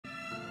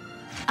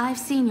I've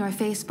seen your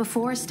face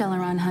before,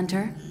 Stellaron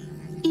Hunter.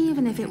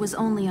 Even if it was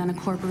only on a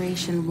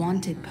corporation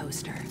wanted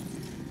poster.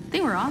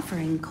 They were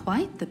offering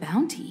quite the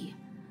bounty.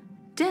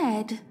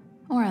 Dead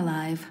or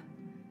alive.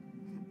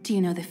 Do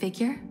you know the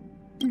figure?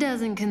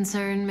 Doesn't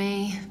concern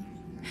me.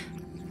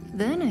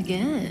 Then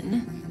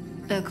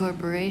again, a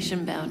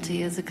corporation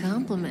bounty is a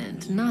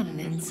compliment, not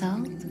an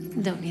insult,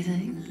 don't you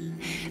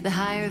think? The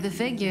higher the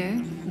figure,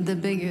 the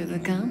bigger the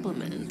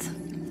compliment.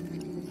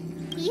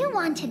 You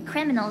wanted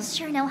criminals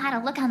sure know how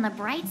to look on the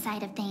bright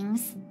side of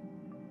things.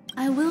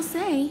 I will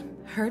say,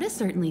 Herta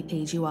certainly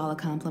paid you all a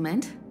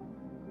compliment.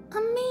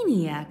 A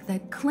maniac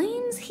that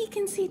claims he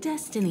can see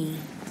destiny,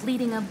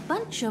 leading a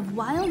bunch of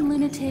wild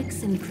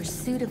lunatics in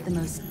pursuit of the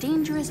most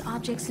dangerous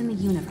objects in the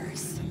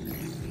universe.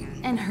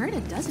 And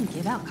Herta doesn't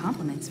give out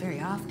compliments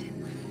very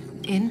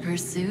often. In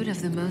pursuit of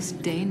the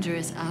most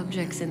dangerous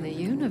objects in the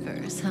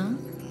universe, huh?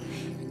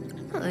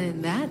 Well,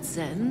 in that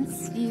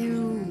sense,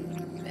 you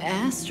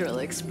Astral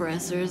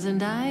Expressors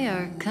and I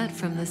are cut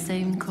from the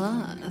same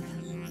cloth.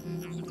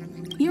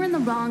 You're in the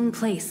wrong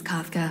place,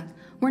 Kafka.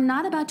 We're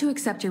not about to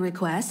accept your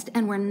request,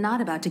 and we're not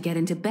about to get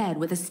into bed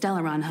with a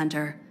Stellaron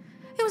Hunter.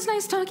 It was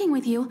nice talking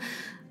with you.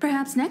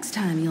 Perhaps next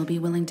time you'll be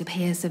willing to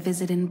pay us a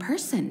visit in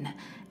person,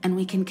 and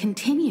we can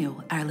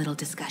continue our little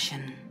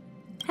discussion.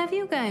 Have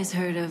you guys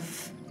heard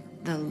of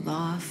the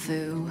Law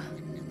Fu?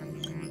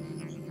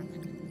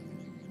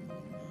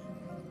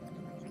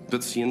 The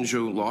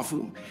Xianzhou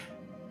Lawfu?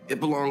 It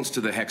belongs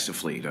to the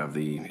Hexafleet of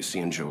the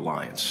Xianzhou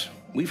Alliance.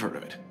 We've heard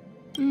of it.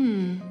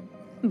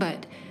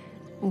 But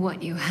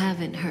what you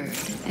haven't heard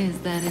is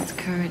that it's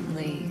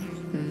currently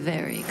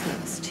very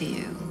close to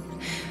you.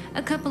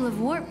 A couple of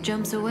warp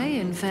jumps away,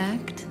 in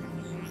fact.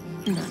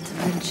 Not to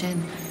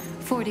mention,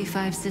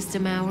 45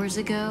 system hours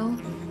ago,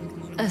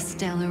 a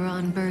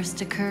Stellaron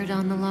burst occurred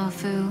on the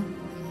Lawfu.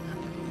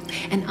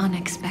 An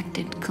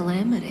unexpected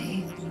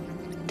calamity,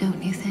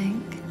 don't you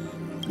think?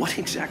 What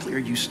exactly are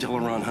you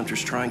Stellaron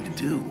Hunters trying to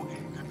do?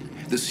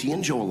 The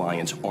Xianzhou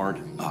Alliance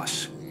aren't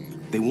us.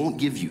 They won't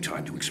give you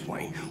time to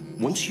explain.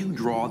 Once you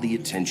draw the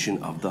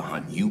attention of the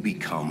hunt, you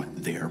become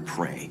their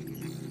prey.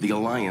 The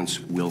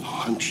Alliance will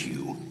hunt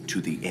you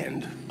to the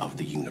end of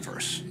the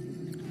universe.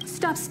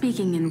 Stop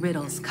speaking in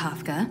riddles,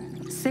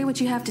 Kafka. Say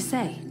what you have to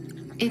say.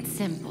 It's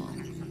simple.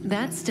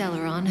 That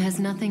Stellaron has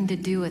nothing to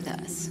do with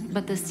us,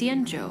 but the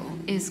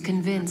Xianzhou is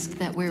convinced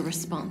that we're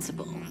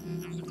responsible.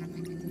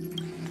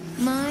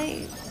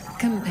 My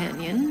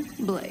companion,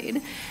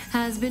 Blade,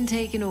 has been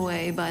taken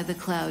away by the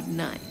Cloud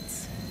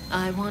Knights.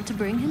 I want to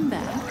bring him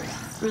back,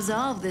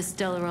 resolve this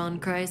Stellaron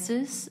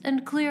crisis,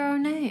 and clear our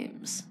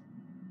names.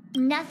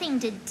 Nothing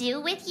to do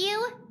with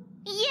you?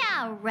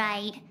 Yeah,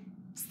 right.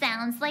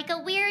 Sounds like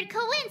a weird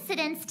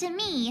coincidence to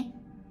me.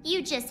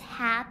 You just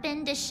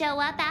happened to show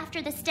up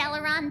after the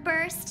Stellaron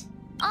burst.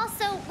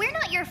 Also, we're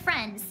not your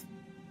friends.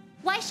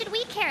 Why should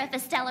we care if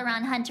a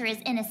Stellaron Hunter is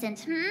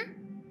innocent,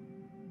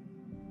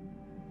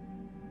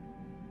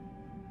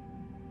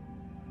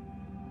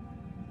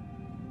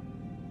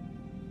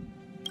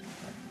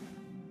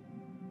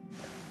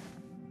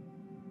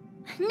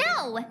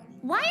 No!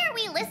 Why are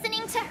we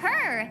listening to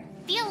her?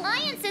 The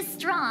Alliance is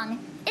strong.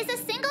 Is a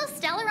single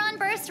Stellaron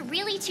burst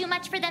really too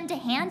much for them to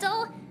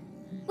handle?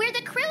 We're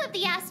the crew of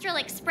the Astral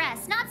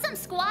Express, not some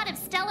squad of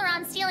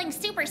Stellaron-stealing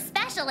super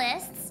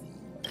specialists.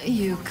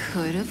 You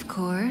could, of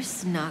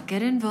course, not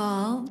get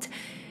involved.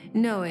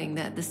 Knowing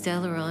that the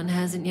Stellaron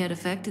hasn't yet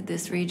affected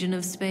this region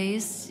of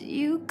space,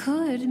 you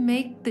could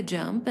make the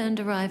jump and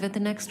arrive at the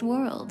next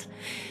world.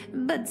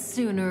 But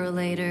sooner or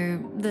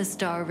later, the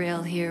star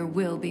rail here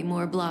will be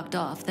more blocked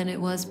off than it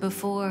was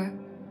before.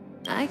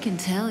 I can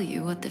tell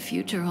you what the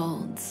future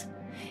holds.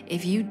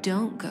 If you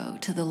don't go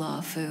to the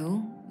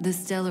Lawfu, the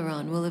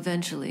Stellaron will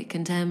eventually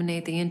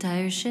contaminate the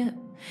entire ship,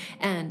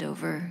 and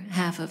over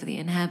half of the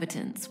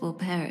inhabitants will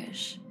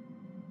perish.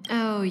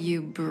 Oh,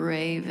 you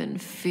brave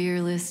and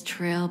fearless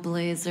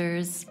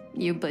trailblazers,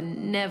 you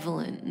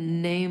benevolent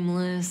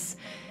nameless.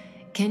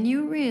 Can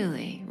you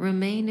really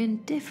remain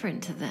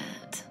indifferent to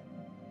that?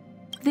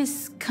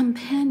 This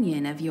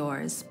companion of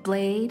yours,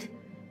 Blade,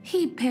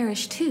 he'd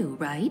perish too,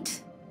 right?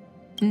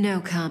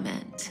 No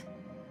comment.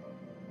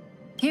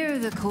 Here are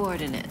the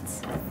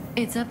coordinates.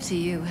 It's up to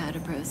you how to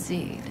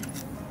proceed.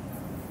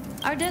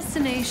 Our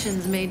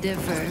destinations may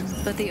differ,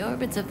 but the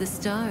orbits of the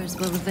stars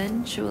will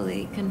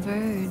eventually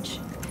converge.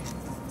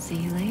 See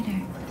you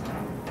later.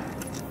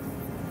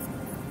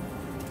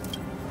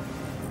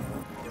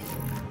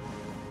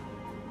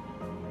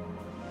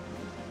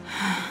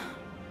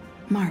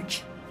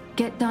 March,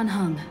 get Don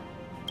Hung.